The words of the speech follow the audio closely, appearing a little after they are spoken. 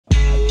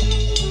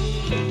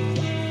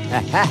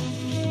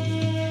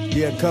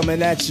Yeah,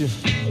 coming at you.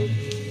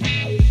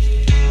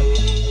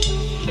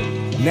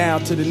 Now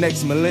to the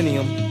next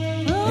millennium,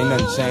 ain't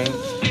nothing changed.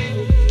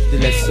 Still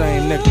that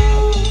same nigga.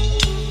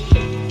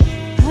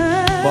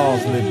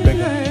 Balls live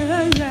bigger.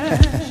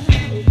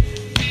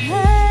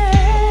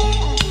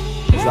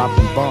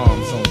 Dropping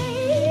bombs on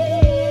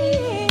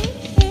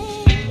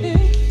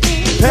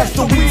pass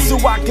the weed so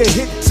I can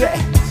hit that.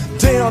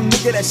 Damn,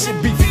 nigga, that shit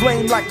be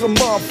flame like a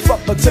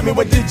motherfucker. Tell me,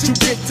 where did you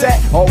get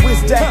that? Or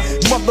is that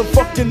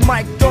motherfucking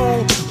mic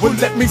on? Well,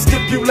 let me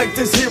stipulate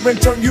this here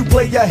and turn you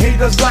player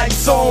haters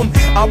lights on.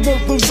 I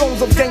want those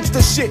zones of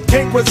gangsta shit,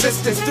 can't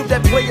resist it. Still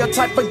that player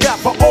type of guy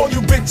for all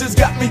you bitches.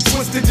 Got me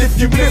twisted if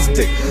you missed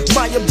it.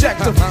 My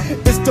objective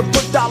is to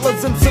put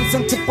dollars and cents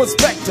into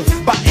perspective.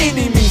 By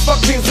any means,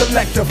 fuck being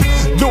selective.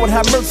 Lord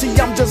have mercy,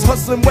 I'm just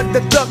hustling with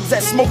the thugs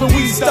at. Smoking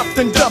weed stuffed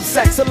in dub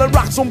sacks. Selling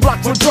rocks on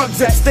blocks with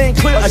drugs at. Staying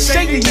clear of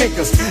shady niggas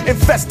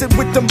infested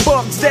with them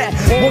bugs that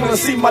wanna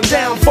see my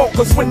downfall,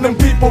 cause when them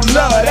people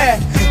love that.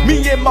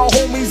 Me and my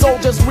homies all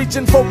just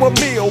reaching for a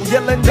meal,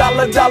 yelling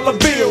dollar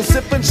bill,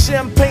 sipping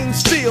champagne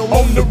still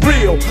on the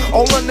real.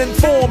 All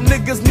uninformed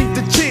niggas need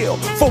to chill.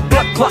 For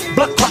blood clot,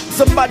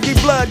 somebody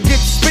blood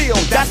gets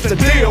spilled. That's the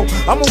deal.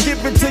 I'm gonna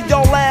give it to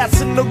y'all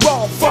ass in the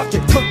raw. Fuck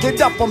it, cook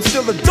it up. I'm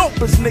still the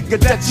dopest nigga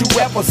that you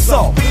ever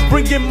saw.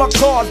 Bringing my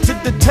cards to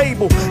the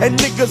table, and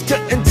niggas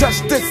couldn't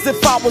touch this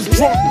if I was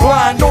drunk,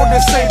 blind, or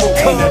disabled.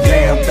 Ain't a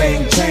damn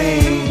thing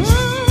changed.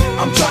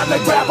 I'm trying to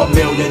grab $1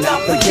 million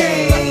out the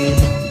game.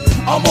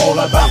 I'm all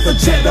about the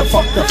cheddar,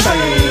 fuck the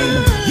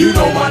fame. You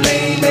know my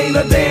name, ain't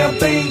a damn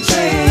thing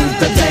changed.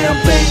 The damn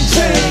thing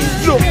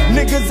changed. Look,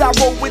 niggas I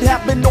roll with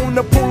have been known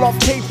to pull off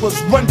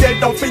capers. Run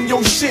dead off in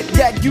your shit,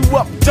 gag you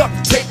up, duct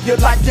tape you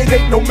like it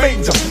ain't no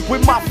major.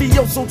 With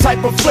mafioso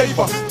type of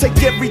flavor.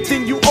 Take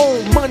everything you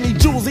own, money,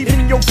 jewels,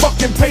 even your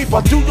fucking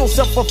paper. Do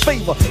yourself a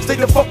favor, stay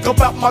the fuck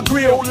about my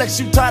grill. Lex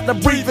you tired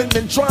of breathing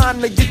and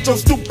trying to get your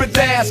stupid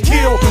ass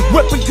killed.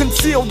 Weapon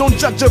concealed, don't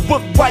judge a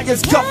book by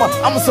its cover.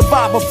 I'm a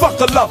survivor, fuck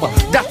a lover.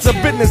 That's a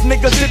business,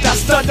 nigga, did I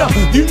stutter?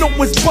 You know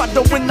it's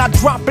butter when I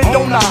drop it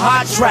on a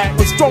hot track.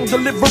 With strong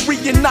delivery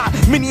and not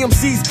many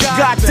MCs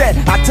got that.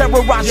 I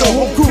terrorize your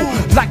whole crew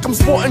like I'm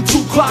sporting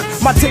 2 o'clock.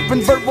 My tape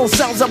and verbal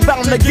sounds are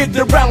bound to get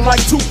around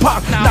like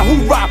Tupac. Now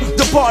who rock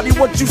the party?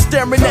 What you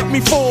staring at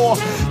me for?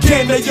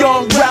 Can a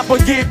young rapper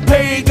get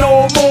paid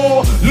no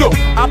more? Look,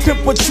 I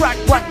pimp a track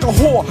like a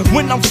whore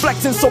when I'm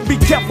flexing, so be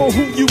careful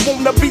who you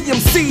wanna be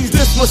MCs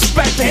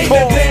disrespecting. Ain't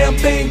a damn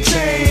thing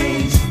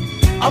changed.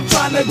 I'm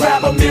trying to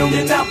grab $1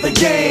 million out the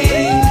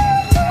game.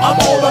 I'm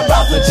all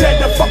about the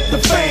cheddar, fuck the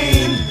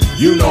fame.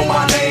 You know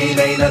my name,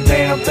 ain't a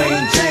damn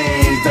thing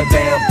changed. The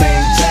damn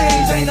thing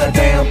changed, ain't a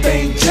damn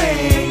thing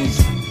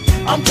changed.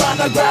 I'm trying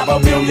to grab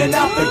 $1 million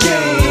out the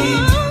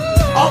game.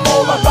 I'm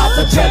all about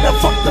the cheddar,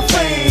 fuck the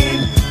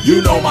fame.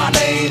 You know my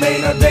name,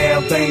 ain't a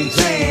damn thing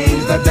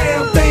changed. The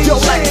damn thing Yo,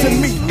 changed.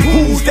 asking me,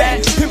 who's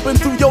that pimping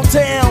through your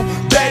town?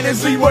 That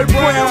is Leroy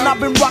Brown. I've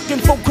been rocking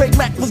for Craig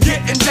Mack was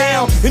getting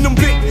down in them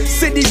big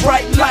city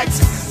bright lights.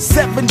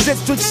 7th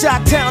District,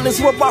 Chi-Town is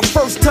where I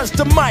first touched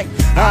the mic.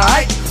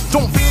 Alright,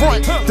 don't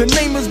front. The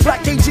name is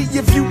Black AG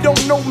if you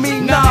don't know me.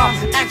 Nah,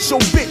 actual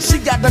bitch, she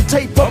got the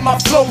tape of my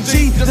flow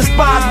G.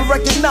 Despise but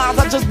recognize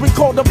I just been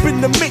caught up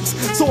in the mix,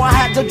 so I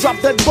had to drop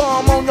that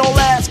bomb on your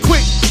ass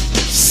quick.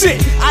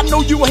 Shit, I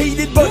know you hate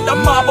it, but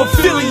I'm mob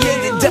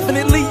affiliated.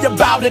 Definitely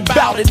about it,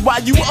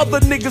 while you other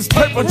niggas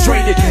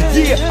perpetrated.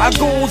 Yeah, I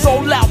goes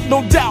all out,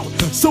 no doubt.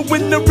 So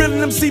when the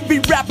real MC be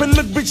rapping,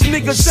 look bitch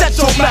nigga, shut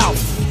your mouth.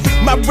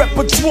 My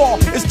repertoire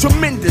is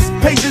tremendous,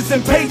 pages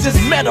and pages,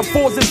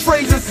 metaphors and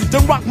phrases. The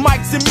rock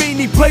mics in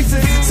many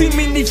places, see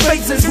many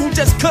faces who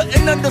just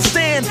couldn't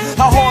understand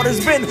how hard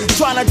it's been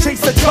trying to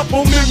chase a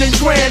couple million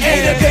grand.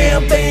 Ain't a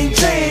damn thing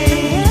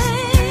changed.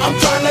 I'm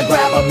trying to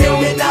grab $1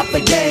 million out the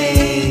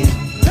game.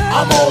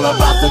 I'm all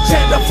about the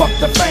cheddar, fuck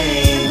the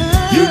fame.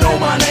 You know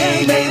my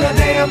name, ain't a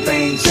damn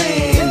thing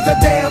changed. The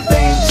damn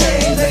thing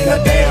changed, ain't a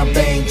damn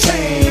thing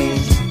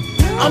changed.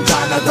 I'm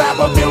trying to grab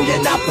 $1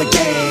 million out the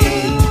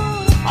game.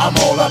 I'm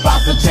all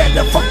about the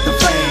cheddar, fuck the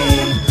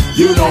fame.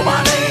 You know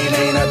my name,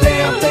 ain't a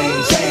damn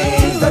thing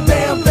changed. The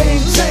damn thing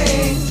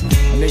changed.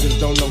 Niggas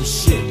don't know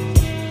shit,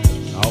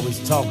 always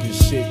talking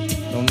shit,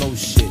 don't know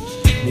shit.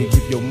 Need to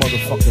keep your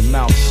motherfucking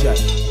mouth shut.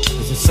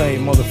 It's the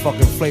same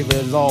motherfucking flavor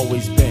as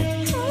always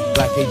been.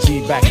 Black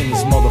AG back in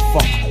this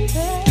motherfucker.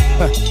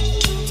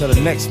 Till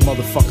the next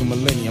motherfucking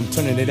millennium. I'm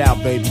turning it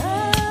out, baby.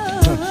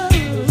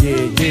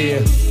 Yeah.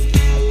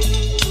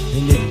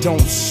 And you don't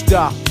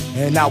stop,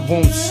 and I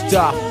won't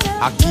stop.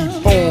 I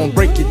keep on,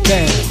 break it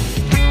down.